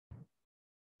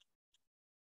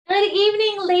Good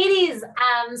evening, ladies.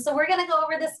 So we're going to go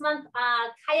over this month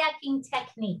kayaking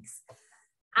techniques.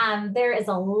 There is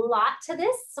a lot to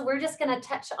this, so we're just going to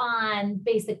touch on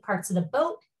basic parts of the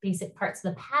boat, basic parts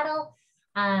of the paddle,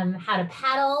 how to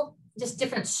paddle, just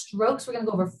different strokes. We're going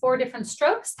to go over 4 different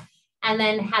strokes, and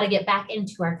then how to get back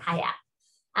into our kayak.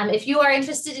 If you are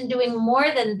interested in doing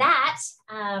more than that,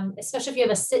 especially if you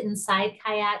have a sit inside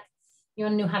kayak, you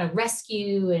want to know how to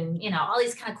rescue and, all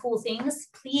these kind of cool things,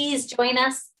 please join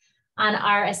us on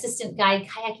our assistant guide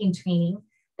kayaking training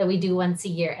that we do once a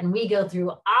year. And we go through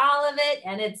all of it,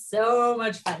 and it's so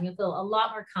much fun. You'll feel a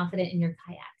lot more confident in your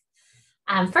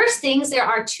kayak. First things, there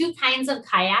are 2 kinds of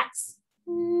kayaks.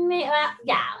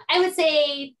 I would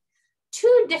say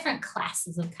 2 different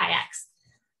classes of kayaks.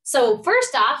 So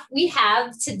first off, we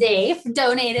have today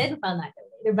donated, well, not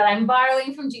donated, but I'm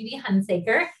borrowing from Judy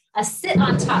Hunsaker, a sit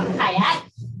on top kayak.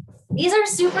 These are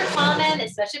super common,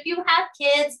 especially if you have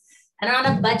kids and are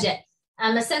on a budget.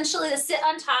 Essentially, the sit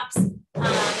on tops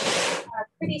are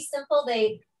pretty simple.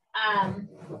 They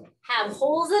have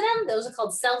holes in them. Those are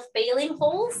called self-bailing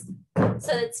holes.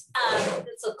 So it's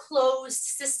a closed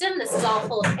system. This is all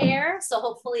full of air, so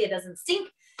hopefully it doesn't sink.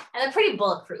 And they're pretty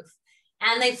bulletproof.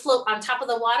 And they float on top of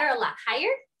the water a lot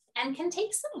higher and can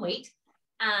take some weight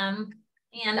and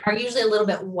are usually a little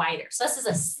bit wider. So this is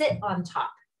a sit on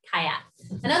top kayak.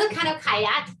 Another kind of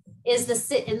kayak is the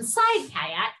sit inside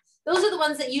kayak. Those are the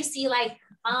ones that you see like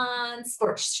on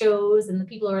sports shows and the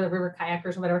people who are the river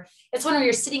kayakers or whatever. It's one where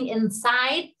you're sitting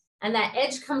inside and that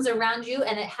edge comes around you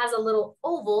and it has a little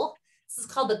oval. This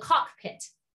is called the cockpit.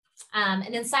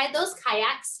 And inside those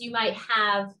kayaks, you might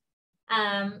have,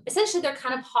 essentially they're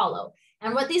kind of hollow.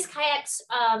 And what these kayaks,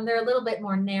 they're a little bit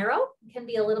more narrow, can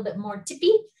be a little bit more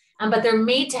tippy, but they're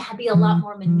made to be a lot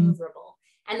more maneuverable.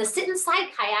 And the sit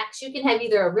inside kayaks, you can have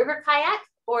either a river kayak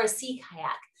or a sea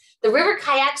kayak. The river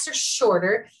kayaks are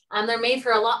shorter. They're made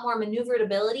for a lot more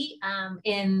maneuverability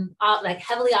in like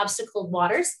heavily obstacled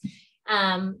waters.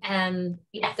 And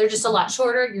yeah, they're just a lot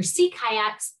shorter. Your sea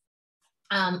kayaks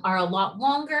are a lot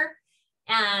longer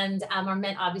and are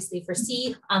meant obviously for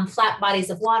sea, flat bodies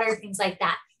of water, things like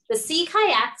that. The sea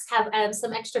kayaks have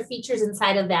some extra features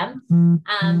inside of them.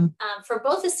 For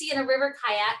both a sea and a river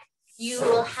kayak, you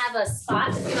will have a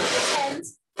spot.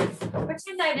 If you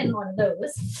pretend I'm in one of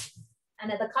those.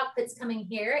 And at the cockpit's coming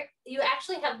here, you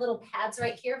actually have little pads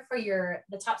right here for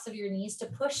the tops of your knees to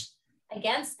push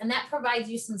against, and that provides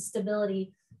you some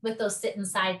stability with those sit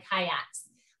inside kayaks.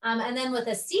 And then with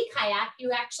a sea kayak, you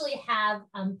actually have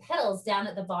pedals down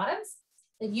at the bottoms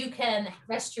that you can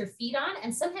rest your feet on,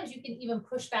 and sometimes you can even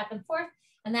push back and forth,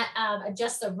 and that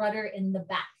adjusts the rudder in the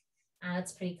back.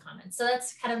 That's pretty common. So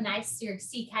that's kind of nice. Your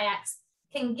sea kayaks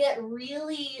can get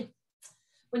really,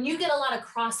 when you get a lot of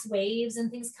cross waves and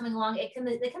things coming along,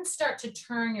 they can start to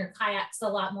turn your kayaks a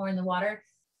lot more in the water.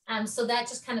 So that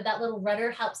just kind of, that little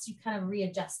rudder helps you kind of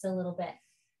readjust a little bit.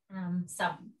 So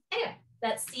anyway,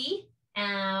 that's sea,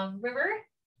 river,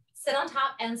 sit on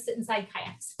top, and sit inside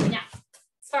kayaks. Now,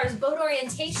 as far as boat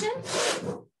orientation,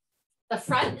 the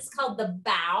front is called the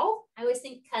bow. I always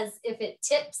think because if it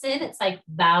tips in, it's like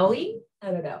bowing.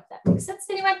 I don't know if that makes sense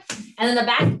to anyone. And then the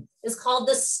back is called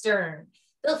the stern.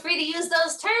 Feel free to use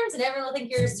those terms and everyone will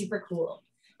think you're super cool.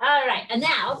 All right, and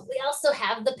now we also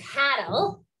have the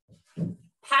paddle.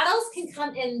 Paddles can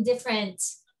come in different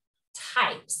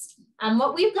types.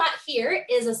 What we've got here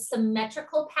is a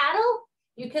symmetrical paddle.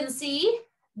 You can see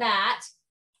that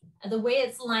the way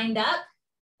it's lined up,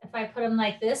 if I put them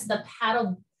like this, the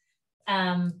paddle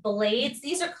blades,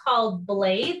 these are called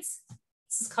blades.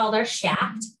 This is called our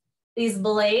shaft. These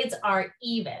blades are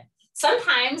even.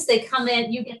 Sometimes they come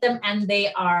in, you get them and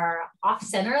they are off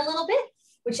center a little bit,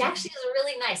 which actually is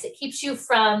really nice. It keeps you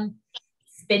from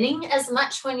spinning as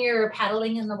much when you're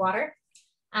paddling in the water.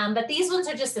 But these ones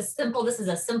are just as simple. This is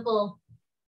a simple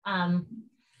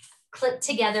clip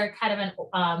together kind of an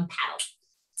paddle.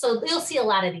 So you'll see a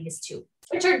lot of these too,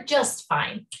 which are just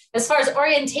fine. As far as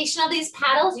orientation of these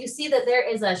paddles, you see that there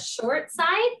is a short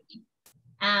side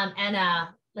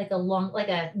and like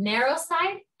a narrow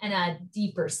side and a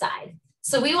deeper side.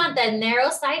 So we want the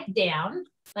narrow side down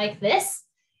like this.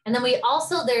 And then we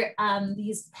also,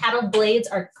 these paddle blades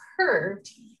are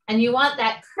curved and you want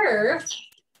that curve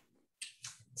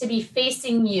to be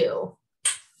facing you.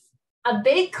 A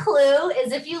big clue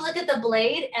is if you look at the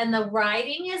blade and the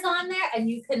writing is on there and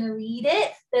you can read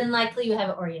it, then likely you have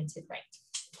it oriented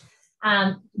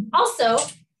right. Also,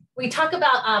 we talk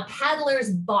about a paddler's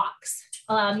box.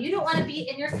 You don't want to be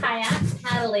in your kayak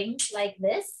paddling like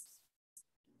this.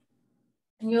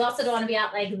 And you also don't want to be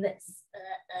out like this.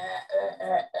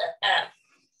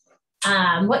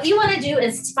 What you want to do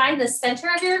is find the center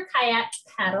of your kayak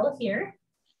paddle here.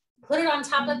 Put it on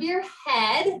top of your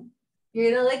head.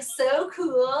 You're gonna look so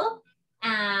cool.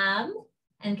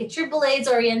 And get your blades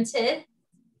oriented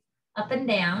up and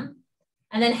down.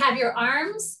 And then have your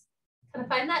arms, kind of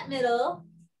find that middle.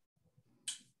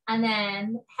 And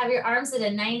then have your arms at a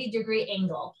 90-degree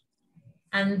angle.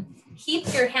 And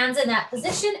keep your hands in that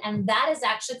position. And that is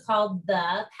actually called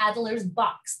the paddler's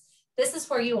box. This is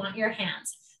where you want your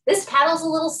hands. This paddle's a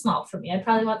little small for me. I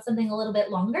probably want something a little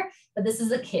bit longer, but this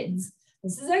is a kid's.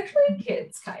 This is actually a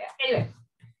kid's kayak. Anyway,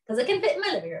 because it can fit in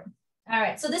my living room. All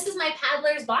right, so this is my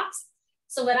paddler's box.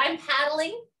 So when I'm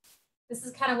paddling, this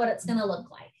is kind of what it's gonna look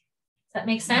like. Does that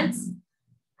make sense?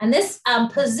 And this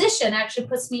position actually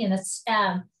puts me in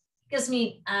a,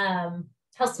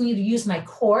 helps me to use my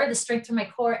core, the strength of my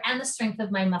core and the strength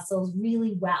of my muscles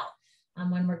really well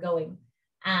when we're going.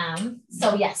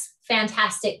 So yes,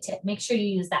 fantastic tip. Make sure you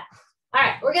use that. All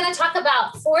right, we're gonna talk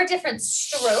about 4 different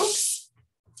strokes.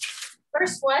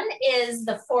 First one is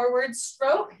the forward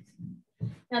stroke.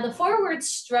 Now the forward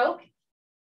stroke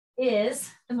is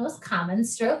the most common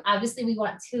stroke. Obviously we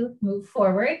want to move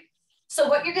forward. So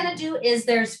what you're gonna do is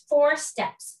there's 4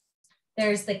 steps.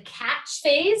 There's the catch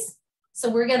phase. So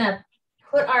we're gonna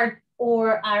put our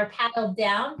paddle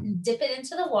down and dip it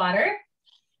into the water.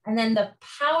 And then the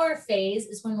power phase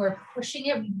is when we're pushing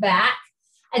it back.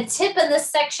 A tip in this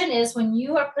section is when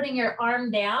you are putting your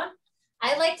arm down,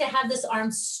 I like to have this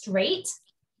arm straight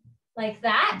like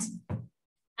that.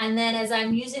 And then as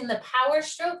I'm using the power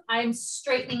stroke, I'm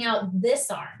straightening out this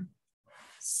arm.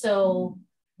 So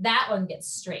that one gets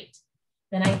straight.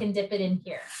 Then I can dip it in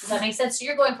here. Does that make sense? So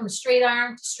you're going from straight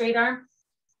arm to straight arm.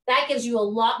 That gives you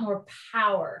a lot more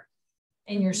power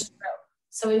in your stroke.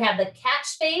 So we have the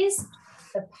catch phase,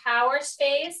 the power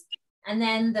phase, and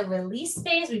then the release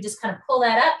phase. We just kind of pull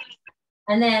that up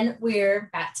and then we're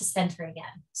back to center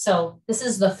again. So this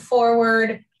is the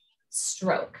forward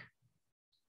stroke.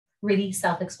 Really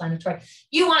self-explanatory.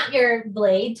 You want your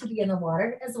blade to be in the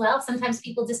water as well. Sometimes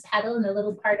people just paddle in a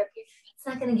little part up here. It's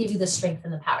not going to give you the strength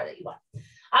and the power that you want.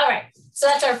 All right, so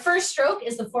that's our first stroke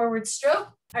is the forward stroke.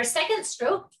 Our second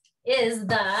stroke is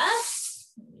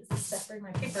separate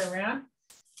my paper around.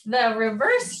 The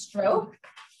reverse stroke.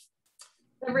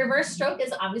 The reverse stroke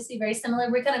is obviously very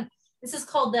similar. This is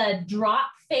called the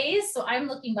drop phase. So I'm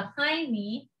looking behind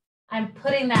me. I'm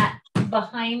putting that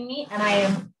behind me and I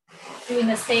am doing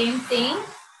the same thing.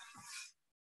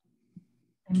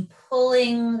 I'm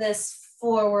pulling this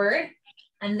forward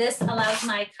and this allows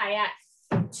my kayak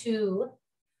to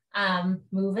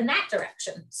move in that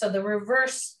direction. So the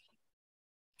reverse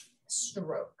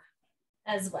stroke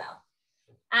as well.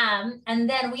 And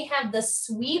then we have the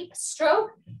sweep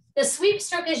stroke. The sweep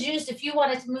stroke is used if you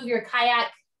wanted to move your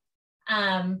kayak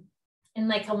in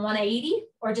like a 180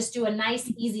 or just do a nice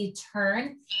easy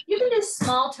turn. You can do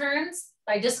small turns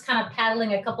by just kind of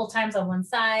paddling a couple times on one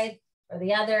side or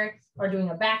the other or doing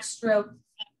a backstroke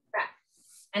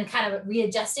and kind of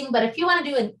readjusting. But if you want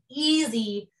to do an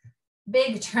easy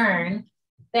big turn,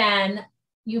 then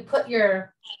you put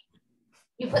your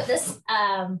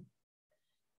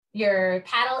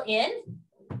paddle in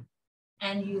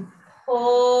and you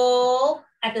pull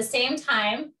at the same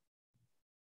time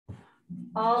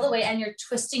all the way and you're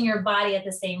twisting your body at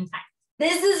the same time.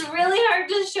 This is really hard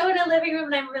to show in a living room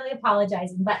and I'm really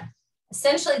apologizing, but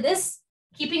essentially this,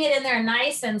 keeping it in there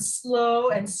nice and slow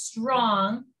and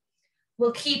strong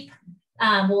will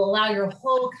allow your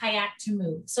whole kayak to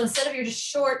move. So instead of your just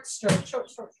short stroke,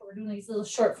 we're doing these little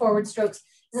short forward strokes.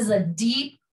 This is a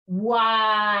deep,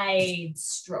 wide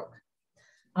stroke.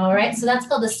 All right, so that's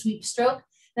called the sweep stroke.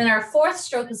 Then our fourth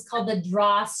stroke is called the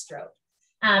draw stroke.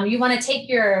 You want to take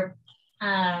your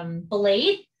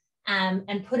blade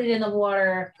and put it in the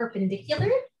water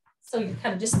perpendicular. So you're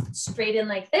kind of just straight in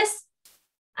like this.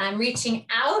 I'm reaching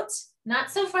out,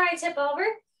 not so far I tip over,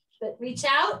 but reach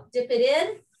out, dip it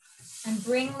in, and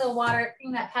bring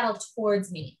that paddle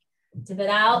towards me. Dip it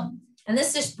out. And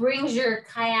this just brings your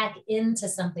kayak into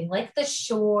something like the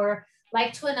shore,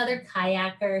 like to another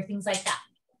kayaker, things like that.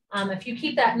 If you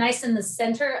keep that nice in the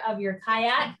center of your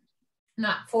kayak,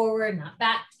 not forward, not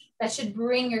back, that should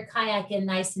bring your kayak in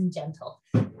nice and gentle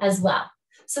as well.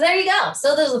 So there you go.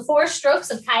 So those are the 4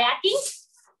 strokes of kayaking.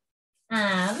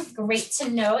 Great to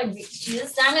know and great to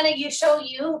use. Now I'm going to show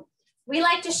you, we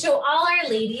like to show all our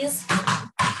ladies,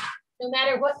 no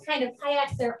matter what kind of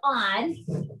kayak they're on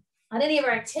any of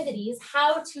our activities,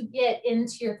 how to get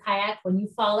into your kayak when you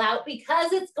fall out,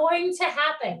 because it's going to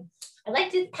happen. I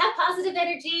like to have positive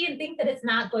energy and think that it's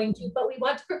not going to, but we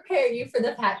want to prepare you for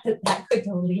the fact that that could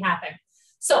totally happen.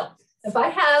 So if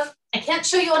I can't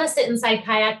show you on a sit inside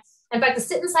kayak, In fact, the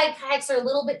sit inside kayaks are a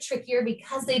little bit trickier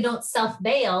because they don't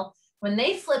self-bail. When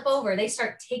they flip over, they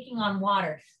start taking on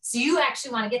water. So you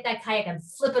actually want to get that kayak and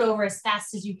flip it over as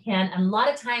fast as you can. And a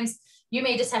lot of times you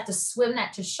may just have to swim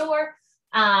that to shore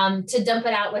to dump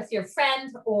it out with your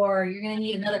friend, or you're going to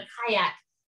need another kayak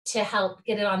to help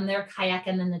get it on their kayak,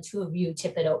 and then the two of you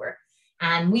tip it over.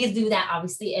 And we do that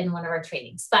obviously in one of our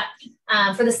trainings. But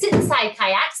for the sit inside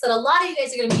kayaks that a lot of you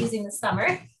guys are going to be using this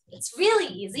summer, it's really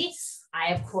easy.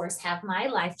 I, of course, have my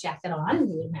life jacket on,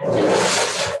 you would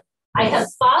imagine. I have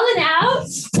fallen out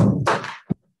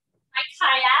my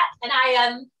kayak and I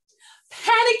am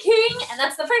panicking. And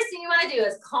that's the first thing you want to do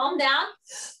is calm down,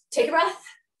 take a breath,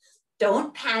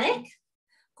 don't panic,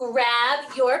 grab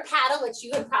your paddle, which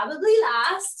you had probably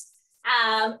lost,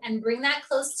 and bring that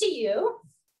close to you.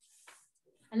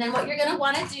 And then what you're going to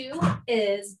want to do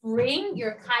is bring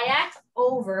your kayak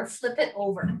over, flip it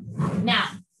over. Now,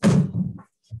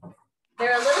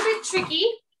 they're a little bit tricky.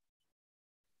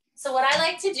 So what I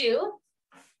like to do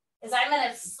is I'm going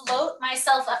to float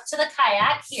myself up to the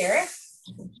kayak here.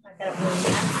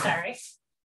 I'm sorry.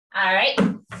 All right.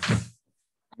 And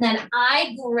then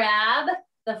I grab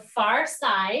the far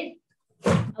side.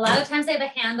 A lot of times I have a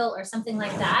handle or something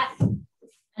like that.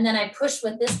 And then I push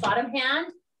with this bottom hand.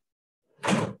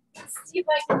 Let's see if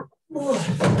I can pull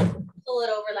it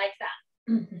over like that.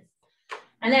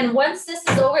 And then once this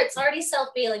is over, it's already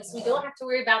self-bailing, so we don't have to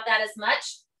worry about that as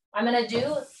much. What I'm going to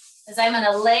do is I'm going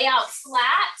to lay out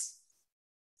flat.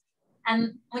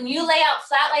 And when you lay out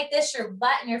flat like this, your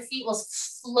butt and your feet will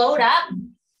float up.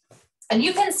 And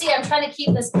you can see I'm trying to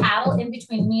keep this paddle in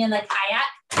between me and the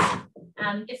kayak.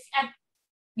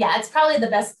 Yeah, it's probably the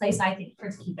best place I think to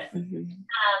keep it. And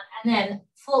then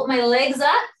float my legs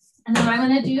up. And then what I'm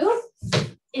going to do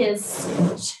is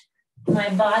scooch my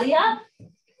body up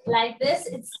like this.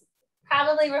 It's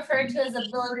probably referred to as a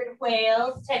bloated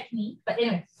whale technique. But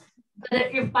anyway,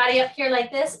 put your body up here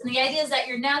like this. And the idea is that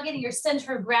you're now getting your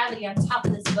center of gravity on top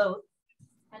of this boat.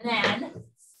 And then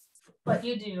what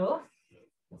you do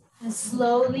is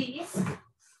slowly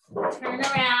turn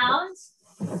around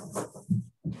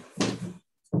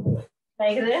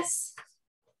like this.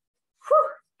 Whew.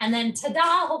 And then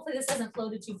ta-da, hopefully this hasn't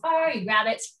floated too far. You grab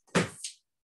it.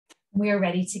 We're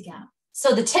ready to go.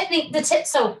 So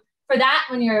so for that,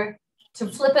 when you're to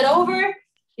flip it over,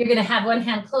 you're going to have one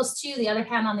hand close to you, the other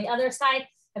hand on the other side.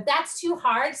 If that's too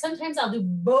hard, sometimes I'll do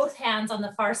both hands on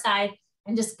the far side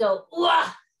and just go,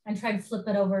 and try to flip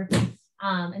it over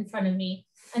in front of me.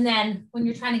 And then when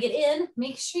you're trying to get in,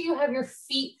 make sure you have your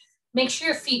feet, make sure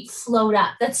your feet float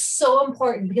up. That's so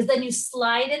important because then you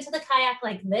slide into the kayak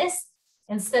like this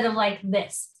instead of like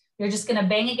this. You're just going to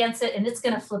bang against it and it's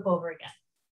going to flip over again.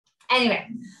 Anyway,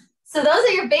 so those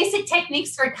are your basic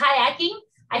techniques for kayaking.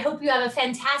 I hope you have a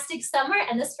fantastic summer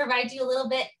and this provides you a little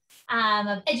bit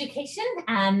of education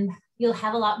and you'll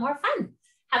have a lot more fun.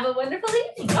 Have a wonderful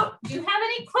evening. Oh, do you have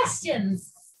any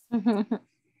questions? Yeah,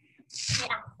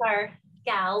 our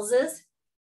gals.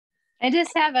 I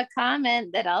just have a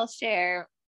comment that I'll share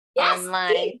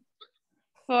online please.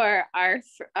 For our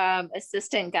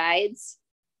assistant guides.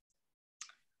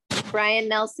 Brian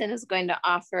Nelson is going to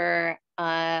offer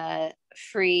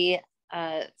free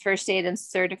first aid and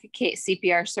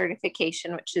CPR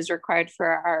certification, which is required for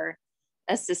our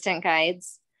assistant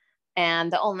guides.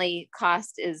 And the only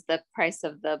cost is the price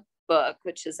of the book,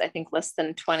 which is I think less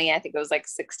than 20. I think it was like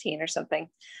 16 or something.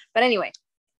 But anyway,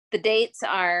 the dates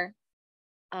are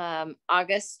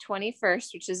August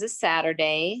 21st, which is a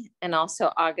Saturday, and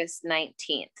also August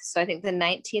 19th. So I think the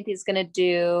 19th he's going to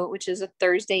do, which is a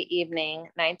Thursday evening.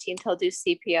 19th he'll do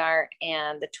CPR,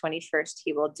 and the 21st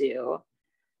he will do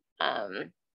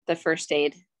the first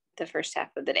aid, the first half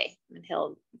of the day, and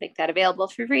he'll make that available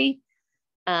for free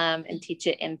and teach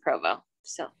it in Provo.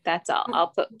 So that's all.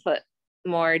 I'll put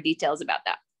more details about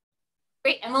that.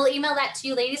 Great, and we'll email that to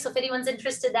you ladies. So if anyone's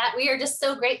interested, that we are just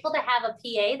so grateful to have a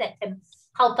PA that can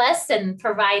help us and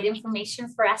provide information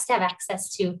for us to have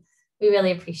access to. We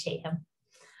really appreciate him.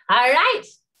 All right,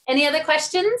 any other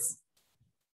questions?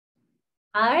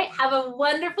 All right, have a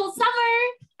wonderful summer.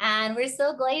 And we're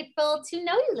so grateful to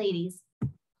know you ladies.